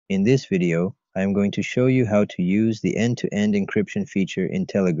In this video, I am going to show you how to use the end-to-end encryption feature in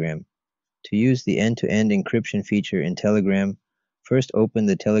Telegram. To use the end-to-end encryption feature in Telegram, first open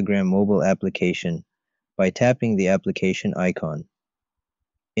the Telegram mobile application by tapping the application icon.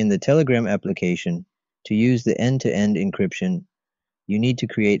 In the Telegram application, to use the end-to-end encryption, you need to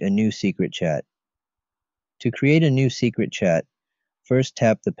create a new secret chat. To create a new secret chat, first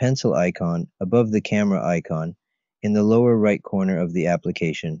tap the pencil icon above the camera icon in the lower right corner of the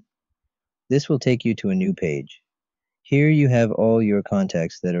application. This will take you to a new page. Here you have all your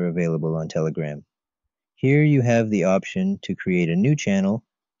contacts that are available on Telegram. Here you have the option to create a new channel,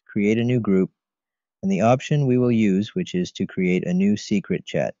 create a new group, and the option we will use, which is to create a new secret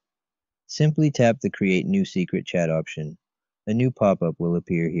chat. Simply tap the Create New Secret Chat option. A new pop-up will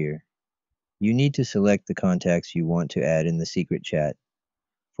appear here. You need to select the contacts you want to add in the secret chat.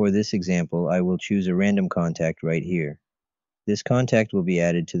 For this example, I will choose a random contact right here. This contact will be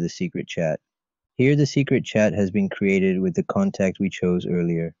added to the secret chat. Here the secret chat has been created with the contact we chose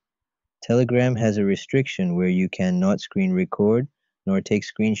earlier. Telegram has a restriction where you cannot screen record nor take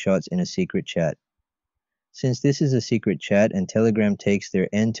screenshots in a secret chat. Since this is a secret chat and Telegram takes their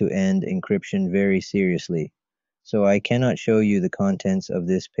end-to-end encryption very seriously, so I cannot show you the contents of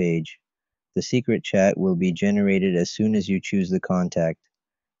this page. The secret chat will be generated as soon as you choose the contact.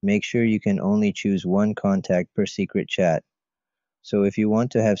 Make sure you can only choose one contact per secret chat. So if you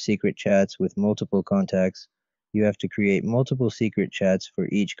want to have secret chats with multiple contacts, you have to create multiple secret chats for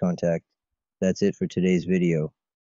each contact. That's it for today's video.